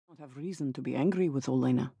have reason to be angry with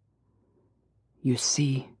Olena. You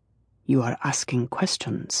see, you are asking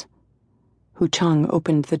questions. Hu Chang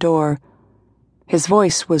opened the door. His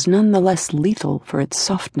voice was none the less lethal for its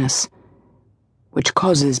softness, which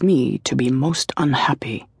causes me to be most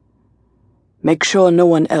unhappy. Make sure no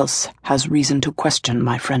one else has reason to question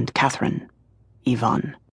my friend Catherine,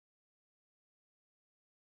 Ivan.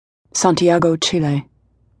 Santiago, Chile.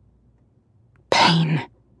 Pain.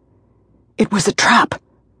 It was a trap.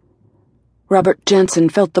 Robert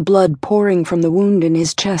Johansen felt the blood pouring from the wound in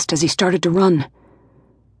his chest as he started to run.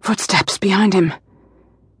 Footsteps behind him.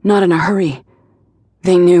 Not in a hurry.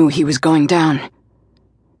 They knew he was going down.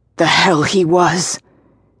 The hell he was.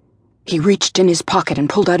 He reached in his pocket and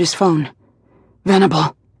pulled out his phone.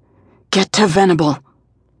 Venable. Get to Venable.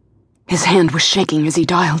 His hand was shaking as he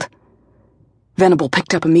dialed. Venable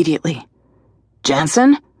picked up immediately.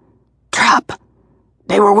 Johansen? Trap.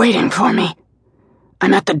 They were waiting for me.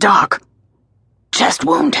 I'm at the dock. Chest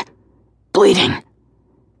wound. Bleeding.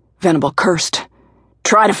 Venable cursed.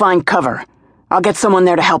 Try to find cover. I'll get someone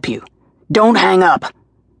there to help you. Don't hang up.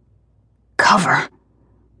 Cover.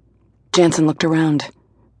 Johansen looked around.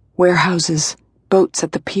 Warehouses, boats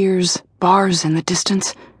at the piers, bars in the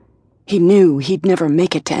distance. He knew he'd never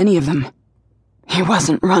make it to any of them. He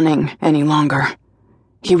wasn't running any longer.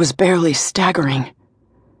 He was barely staggering.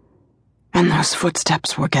 And those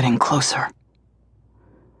footsteps were getting closer.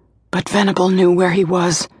 But Venable knew where he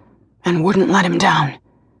was and wouldn't let him down.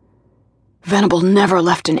 Venable never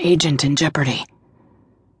left an agent in jeopardy.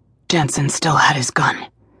 Johansen still had his gun.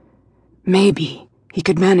 Maybe he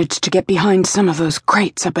could manage to get behind some of those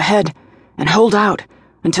crates up ahead and hold out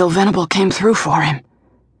until Venable came through for him.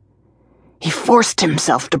 He forced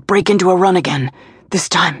himself to break into a run again, this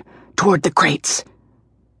time toward the crates.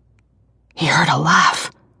 He heard a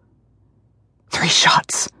laugh. 3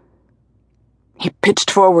 shots. He pitched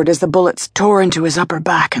forward as the bullets tore into his upper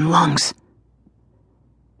back and lungs.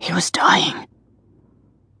 He was dying.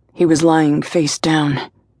 He was lying face down,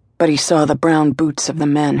 but he saw the brown boots of the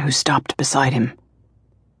men who stopped beside him.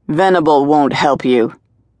 Venable won't help you.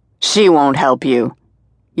 She won't help you.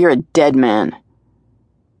 You're a dead man.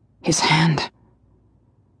 His hand.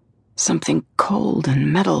 Something cold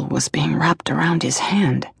and metal was being wrapped around his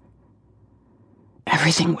hand.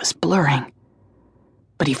 Everything was blurring,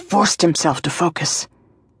 but he forced himself to focus.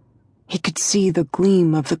 He could see the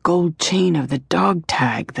gleam of the gold chain of the dog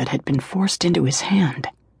tag that had been forced into his hand.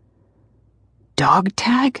 Dog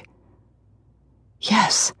tag?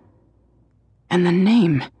 Yes. And the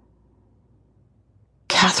name.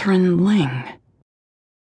 Catherine Ling.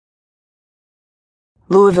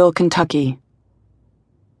 Louisville, Kentucky.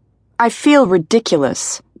 I feel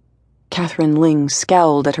ridiculous. Catherine Ling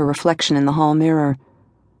scowled at her reflection in the hall mirror.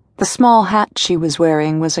 The small hat she was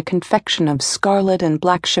wearing was a confection of scarlet and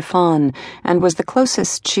black chiffon and was the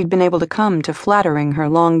closest she'd been able to come to flattering her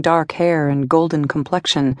long dark hair and golden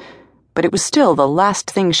complexion, but it was still the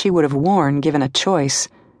last thing she would have worn given a choice.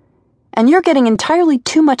 And you're getting entirely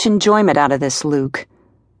too much enjoyment out of this, Luke.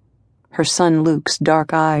 Her son Luke's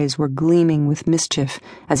dark eyes were gleaming with mischief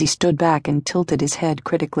as he stood back and tilted his head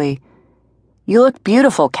critically. You look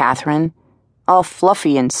beautiful, Catherine. All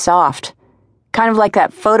fluffy and soft. Kind of like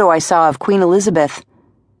that photo I saw of Queen Elizabeth.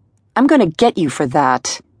 I'm going to get you for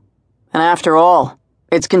that. And after all,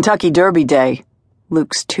 it's Kentucky Derby Day,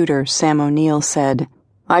 Luke's tutor, Sam O'Neill, said.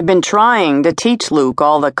 I've been trying to teach Luke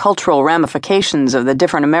all the cultural ramifications of the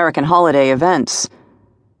different American holiday events.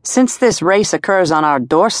 Since this race occurs on our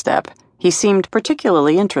doorstep, he seemed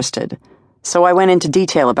particularly interested, so I went into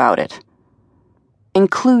detail about it.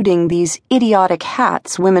 Including these idiotic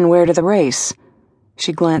hats women wear to the race.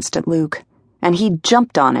 She glanced at Luke. And he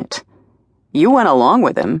jumped on it. You went along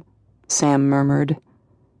with him, Sam murmured.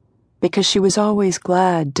 Because she was always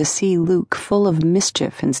glad to see Luke full of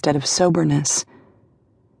mischief instead of soberness.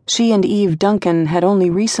 She and Eve Duncan had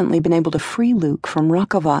only recently been able to free Luke from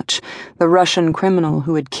Rakovach, the Russian criminal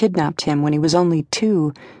who had kidnapped him when he was only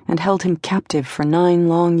 2 and held him captive for 9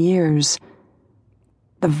 long years.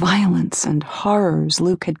 The violence and horrors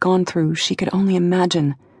Luke had gone through she could only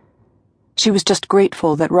imagine. She was just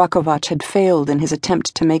grateful that Rakovach had failed in his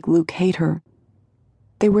attempt to make Luke hate her.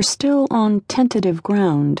 They were still on tentative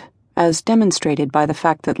ground, as demonstrated by the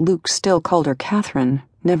fact that Luke still called her Catherine,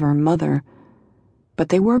 never Mother. But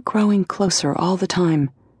they were growing closer all the time.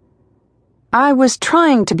 I was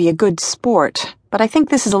trying to be a good sport, but I think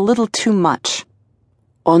this is a little too much.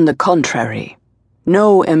 On the contrary,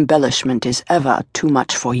 no embellishment is ever too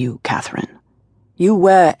much for you, Catherine. You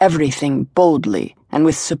wear everything boldly and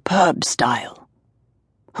with superb style.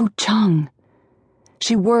 Hu Chang.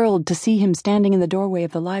 She whirled to see him standing in the doorway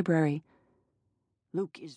of the library. Luke is